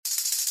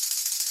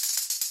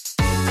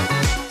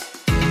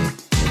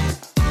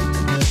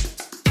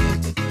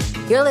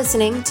You're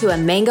listening to a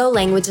Mango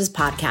Languages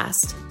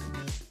podcast.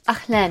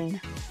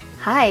 Ahlan.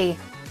 Hi.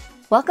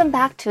 Welcome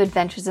back to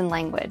Adventures in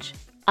Language.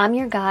 I'm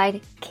your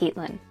guide,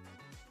 Caitlin.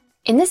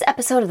 In this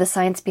episode of The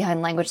Science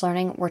Behind Language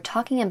Learning, we're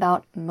talking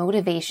about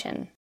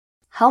motivation.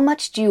 How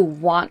much do you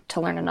want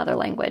to learn another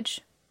language?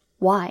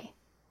 Why?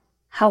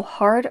 How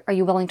hard are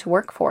you willing to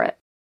work for it?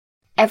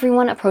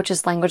 Everyone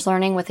approaches language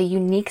learning with a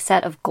unique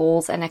set of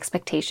goals and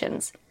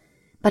expectations.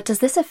 But does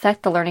this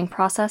affect the learning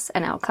process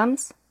and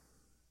outcomes?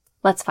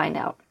 Let's find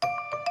out.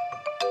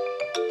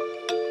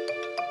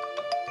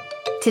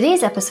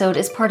 Today's episode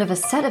is part of a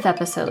set of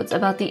episodes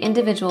about the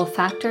individual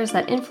factors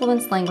that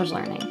influence language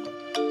learning.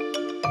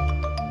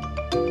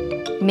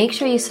 Make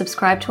sure you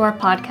subscribe to our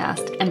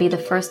podcast and be the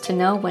first to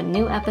know when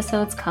new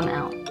episodes come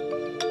out.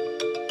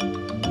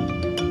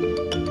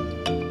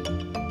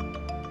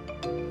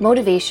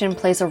 Motivation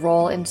plays a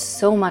role in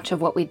so much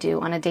of what we do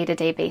on a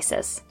day-to-day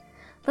basis.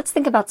 Let's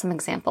think about some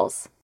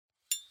examples.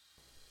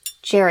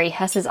 Jerry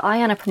has his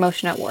eye on a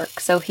promotion at work,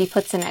 so he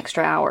puts in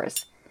extra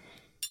hours.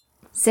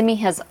 Simi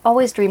has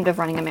always dreamed of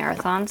running a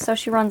marathon, so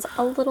she runs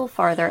a little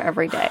farther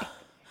every day.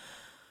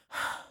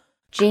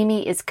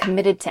 Jamie is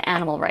committed to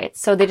animal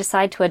rights, so they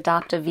decide to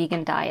adopt a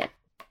vegan diet.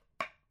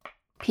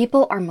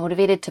 People are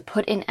motivated to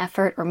put in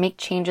effort or make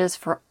changes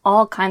for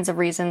all kinds of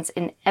reasons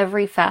in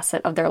every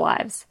facet of their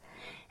lives.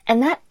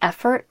 And that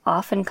effort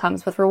often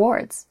comes with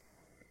rewards.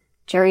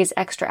 Jerry's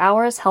extra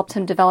hours helped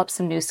him develop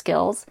some new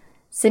skills,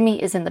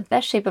 Simi is in the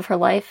best shape of her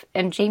life,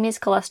 and Jamie's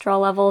cholesterol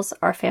levels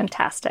are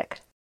fantastic.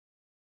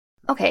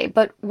 Okay,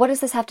 but what does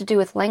this have to do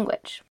with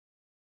language?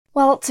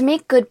 Well, to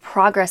make good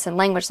progress in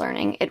language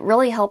learning, it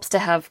really helps to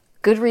have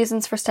good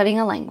reasons for studying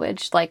a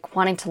language, like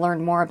wanting to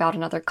learn more about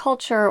another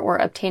culture or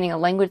obtaining a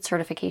language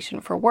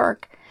certification for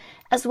work,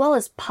 as well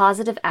as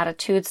positive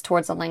attitudes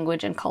towards a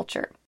language and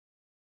culture.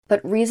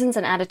 But reasons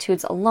and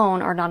attitudes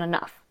alone are not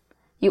enough.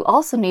 You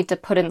also need to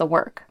put in the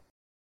work.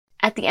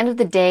 At the end of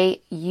the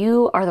day,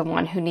 you are the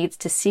one who needs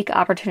to seek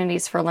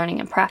opportunities for learning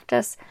and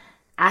practice,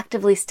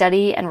 actively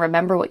study and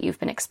remember what you've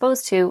been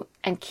exposed to,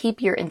 and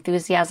keep your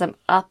enthusiasm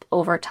up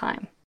over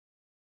time.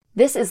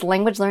 This is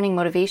language learning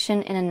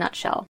motivation in a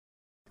nutshell.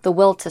 The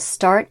will to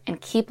start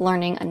and keep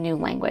learning a new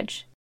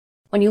language.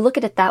 When you look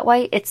at it that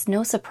way, it's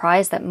no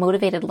surprise that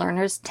motivated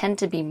learners tend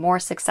to be more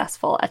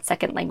successful at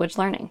second language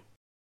learning.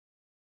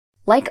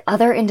 Like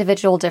other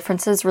individual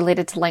differences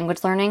related to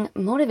language learning,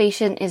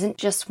 motivation isn't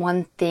just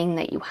one thing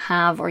that you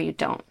have or you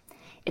don't.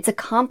 It's a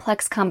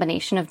complex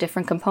combination of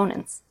different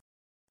components.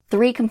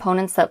 3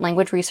 components that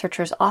language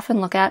researchers often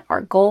look at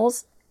are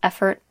goals,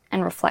 effort,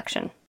 and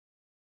reflection.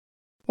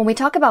 When we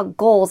talk about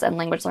goals and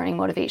language learning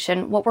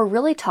motivation, what we're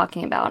really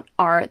talking about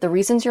are the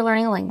reasons you're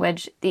learning a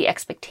language, the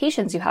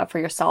expectations you have for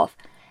yourself,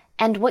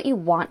 and what you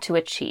want to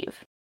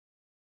achieve.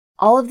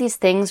 All of these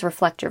things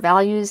reflect your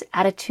values,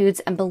 attitudes,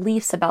 and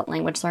beliefs about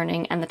language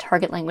learning and the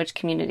target language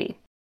community.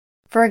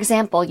 For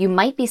example, you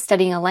might be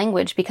studying a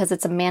language because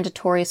it's a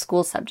mandatory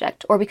school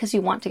subject, or because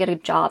you want to get a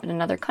job in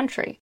another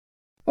country.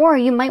 Or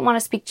you might want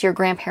to speak to your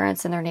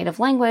grandparents in their native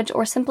language,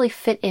 or simply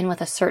fit in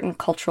with a certain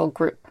cultural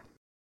group.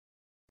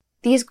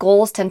 These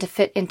goals tend to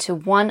fit into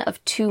one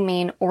of 2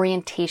 main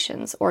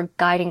orientations or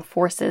guiding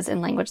forces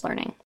in language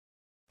learning.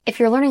 If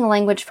you're learning a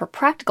language for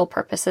practical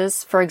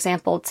purposes, for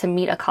example, to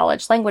meet a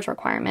college language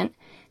requirement,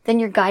 then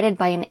you're guided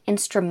by an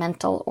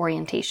instrumental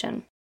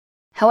orientation.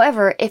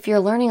 However, if you're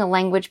learning a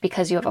language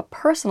because you have a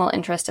personal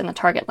interest in the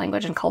target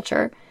language and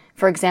culture,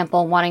 for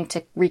example, wanting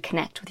to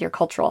reconnect with your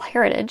cultural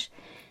heritage,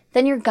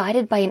 then you're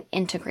guided by an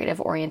integrative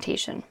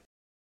orientation.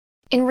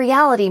 In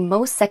reality,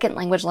 most second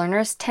language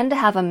learners tend to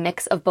have a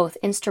mix of both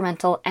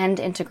instrumental and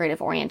integrative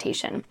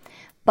orientation,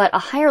 but a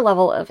higher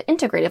level of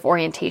integrative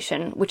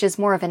orientation, which is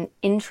more of an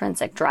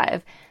intrinsic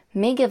drive,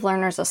 may give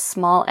learners a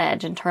small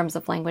edge in terms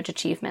of language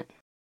achievement.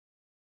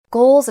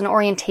 Goals and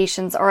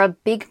orientations are a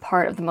big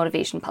part of the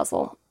motivation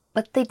puzzle,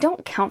 but they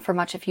don't count for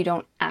much if you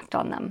don't act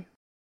on them.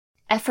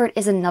 Effort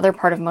is another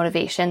part of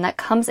motivation that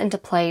comes into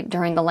play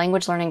during the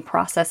language learning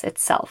process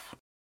itself.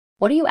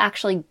 What are you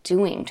actually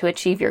doing to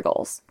achieve your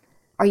goals?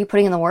 Are you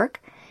putting in the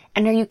work?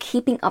 And are you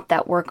keeping up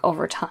that work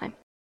over time?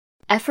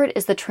 Effort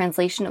is the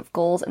translation of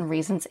goals and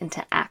reasons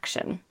into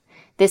action.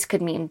 This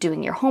could mean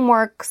doing your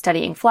homework,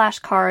 studying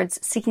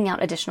flashcards, seeking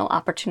out additional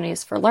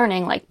opportunities for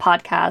learning like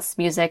podcasts,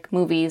 music,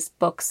 movies,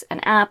 books,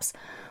 and apps,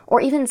 or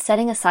even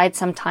setting aside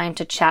some time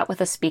to chat with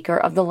a speaker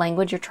of the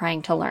language you're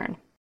trying to learn.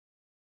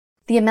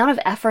 The amount of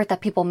effort that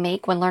people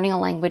make when learning a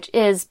language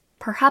is,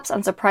 perhaps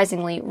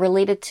unsurprisingly,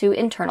 related to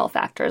internal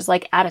factors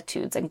like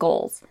attitudes and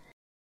goals.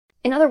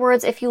 In other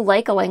words, if you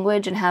like a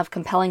language and have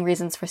compelling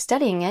reasons for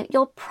studying it,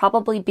 you'll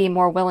probably be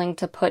more willing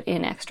to put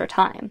in extra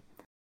time.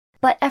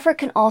 But effort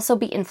can also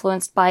be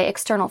influenced by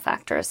external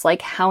factors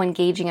like how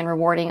engaging and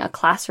rewarding a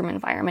classroom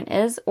environment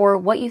is or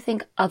what you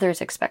think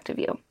others expect of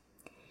you.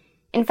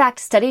 In fact,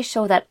 studies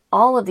show that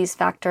all of these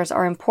factors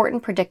are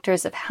important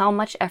predictors of how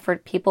much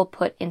effort people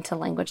put into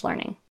language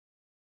learning.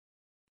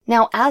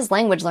 Now, as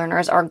language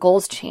learners, our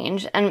goals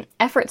change, and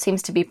effort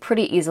seems to be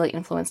pretty easily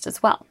influenced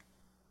as well.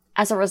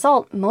 As a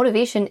result,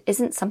 motivation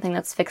isn't something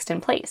that's fixed in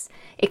place.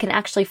 It can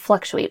actually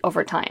fluctuate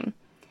over time.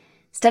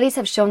 Studies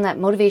have shown that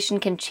motivation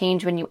can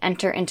change when you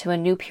enter into a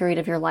new period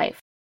of your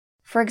life.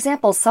 For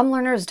example, some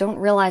learners don't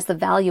realize the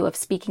value of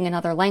speaking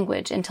another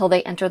language until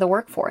they enter the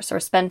workforce or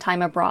spend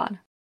time abroad.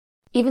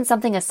 Even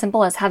something as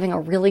simple as having a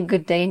really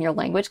good day in your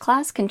language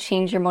class can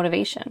change your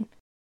motivation.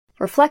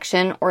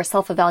 Reflection, or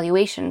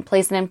self-evaluation,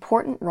 plays an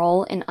important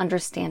role in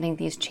understanding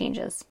these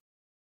changes.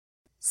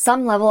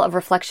 Some level of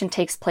reflection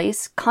takes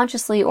place,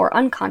 consciously or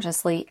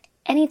unconsciously,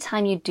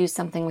 anytime you do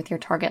something with your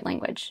target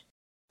language.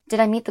 Did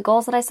I meet the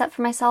goals that I set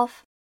for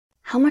myself?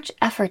 How much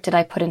effort did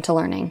I put into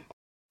learning?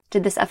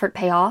 Did this effort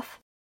pay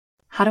off?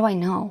 How do I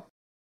know?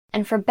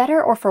 And for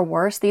better or for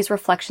worse, these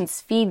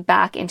reflections feed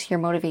back into your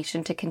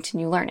motivation to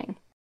continue learning.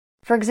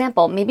 For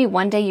example, maybe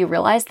one day you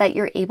realize that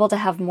you're able to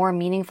have more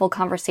meaningful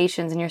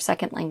conversations in your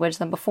second language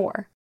than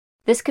before.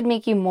 This could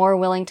make you more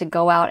willing to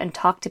go out and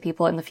talk to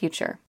people in the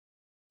future.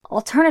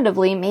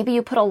 Alternatively, maybe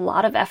you put a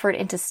lot of effort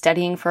into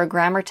studying for a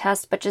grammar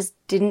test but just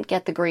didn't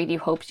get the grade you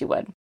hoped you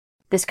would.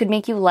 This could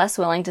make you less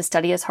willing to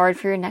study as hard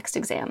for your next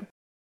exam.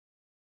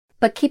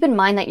 But keep in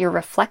mind that your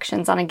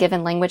reflections on a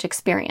given language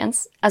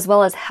experience, as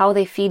well as how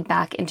they feed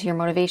back into your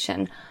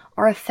motivation,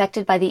 are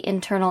affected by the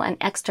internal and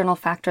external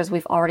factors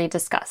we've already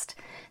discussed.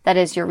 That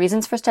is, your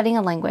reasons for studying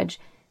a language,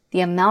 the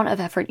amount of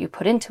effort you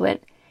put into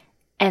it,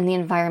 and the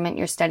environment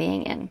you're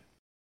studying in.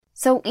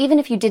 So even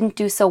if you didn't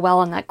do so well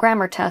on that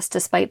grammar test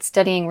despite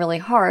studying really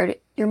hard,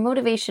 your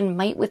motivation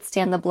might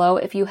withstand the blow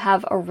if you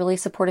have a really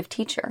supportive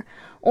teacher,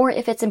 or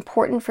if it's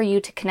important for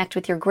you to connect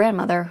with your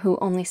grandmother who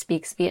only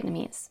speaks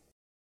Vietnamese.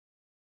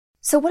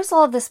 So what does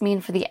all of this mean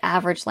for the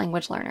average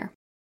language learner?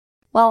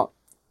 Well,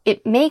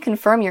 it may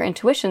confirm your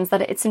intuitions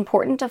that it's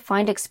important to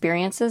find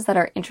experiences that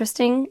are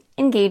interesting,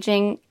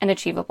 engaging, and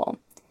achievable.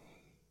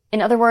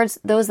 In other words,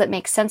 those that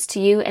make sense to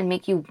you and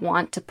make you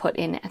want to put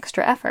in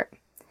extra effort.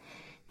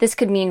 This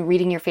could mean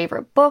reading your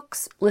favorite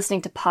books,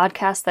 listening to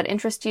podcasts that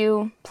interest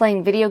you,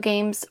 playing video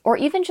games, or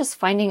even just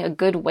finding a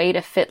good way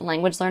to fit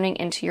language learning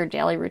into your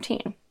daily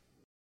routine.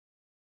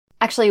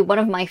 Actually, one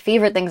of my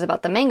favorite things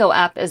about the Mango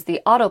app is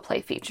the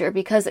autoplay feature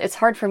because it's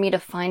hard for me to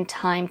find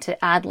time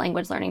to add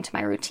language learning to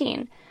my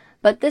routine.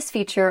 But this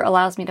feature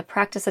allows me to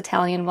practice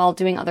Italian while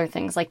doing other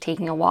things like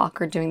taking a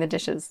walk or doing the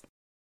dishes.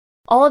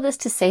 All of this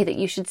to say that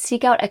you should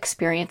seek out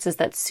experiences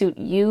that suit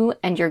you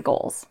and your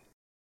goals.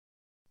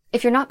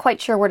 If you're not quite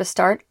sure where to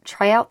start,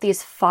 try out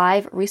these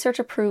 5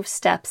 research-approved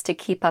steps to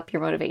keep up your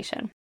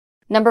motivation.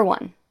 Number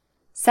 1,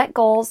 set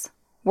goals,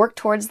 work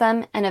towards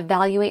them, and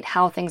evaluate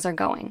how things are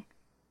going.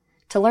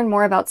 To learn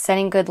more about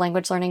setting good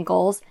language learning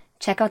goals,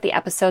 check out the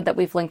episode that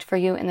we've linked for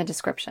you in the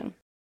description.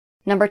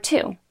 Number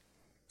 2,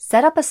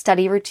 set up a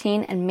study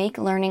routine and make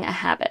learning a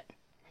habit.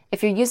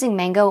 If you're using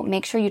Mango,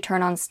 make sure you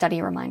turn on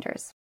study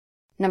reminders.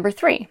 Number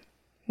 3,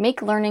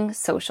 make learning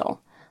social.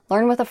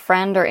 Learn with a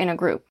friend or in a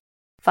group.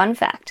 Fun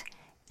fact,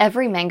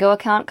 every Mango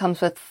account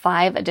comes with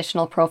 5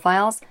 additional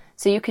profiles,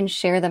 so you can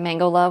share the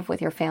Mango love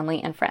with your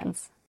family and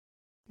friends.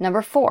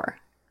 Number 4,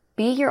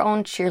 be your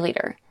own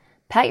cheerleader.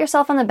 Pat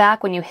yourself on the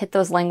back when you hit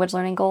those language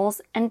learning goals,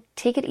 and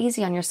take it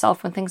easy on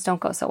yourself when things don't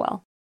go so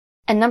well.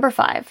 And number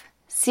 5,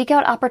 seek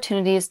out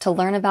opportunities to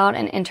learn about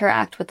and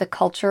interact with the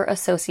culture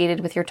associated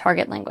with your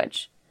target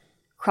language.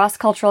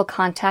 Cross-cultural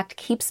contact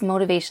keeps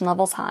motivation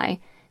levels high,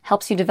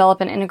 helps you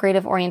develop an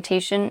integrative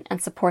orientation,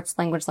 and supports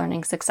language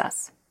learning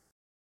success.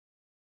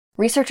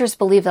 Researchers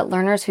believe that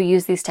learners who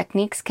use these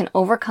techniques can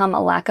overcome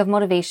a lack of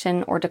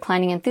motivation or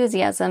declining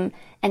enthusiasm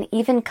and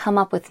even come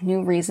up with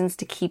new reasons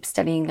to keep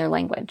studying their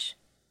language.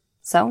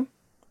 So,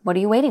 what are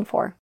you waiting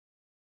for?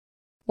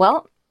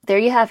 Well, there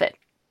you have it.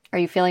 Are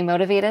you feeling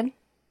motivated?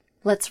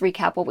 Let's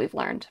recap what we've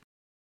learned.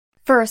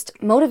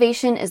 First,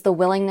 motivation is the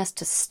willingness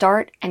to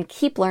start and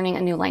keep learning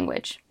a new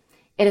language.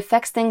 It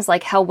affects things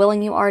like how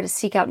willing you are to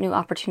seek out new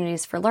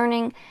opportunities for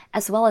learning,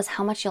 as well as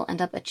how much you'll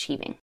end up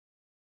achieving.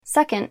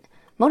 Second,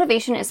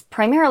 motivation is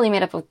primarily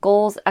made up of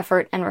goals,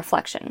 effort, and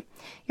reflection.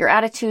 Your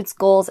attitudes,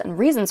 goals, and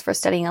reasons for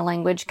studying a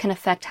language can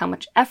affect how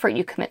much effort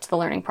you commit to the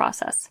learning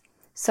process.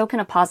 So can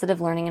a positive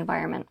learning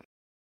environment.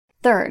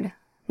 Third,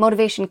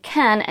 motivation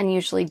can and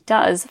usually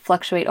does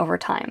fluctuate over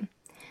time.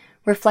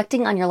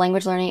 Reflecting on your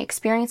language learning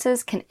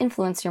experiences can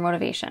influence your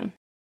motivation.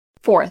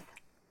 Fourth,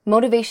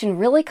 motivation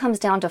really comes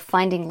down to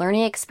finding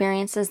learning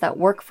experiences that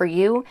work for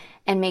you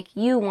and make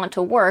you want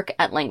to work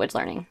at language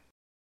learning.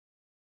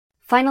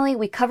 Finally,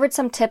 we covered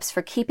some tips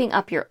for keeping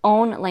up your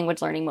own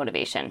language learning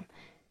motivation.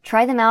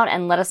 Try them out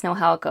and let us know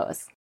how it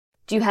goes.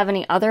 Do you have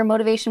any other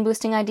motivation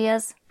boosting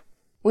ideas?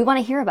 We want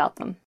to hear about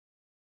them.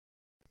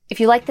 If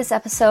you like this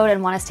episode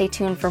and want to stay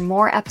tuned for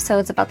more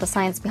episodes about the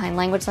science behind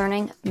language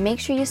learning, make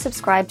sure you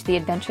subscribe to the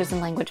Adventures in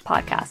Language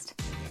podcast.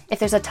 If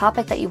there's a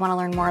topic that you want to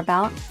learn more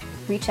about,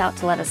 reach out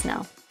to let us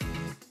know.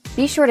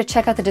 Be sure to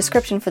check out the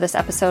description for this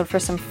episode for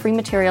some free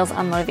materials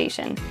on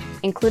motivation,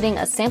 including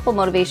a sample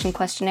motivation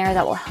questionnaire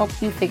that will help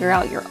you figure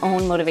out your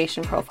own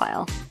motivation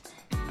profile.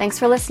 Thanks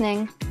for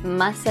listening.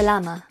 Ma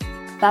salama.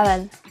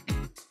 Bye.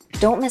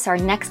 Don't miss our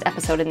next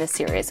episode in this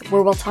series,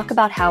 where we'll talk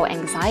about how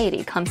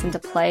anxiety comes into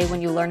play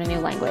when you learn a new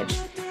language,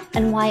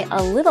 and why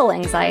a little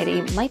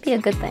anxiety might be a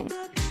good thing.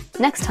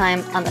 Next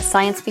time on The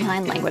Science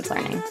Behind Language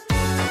Learning.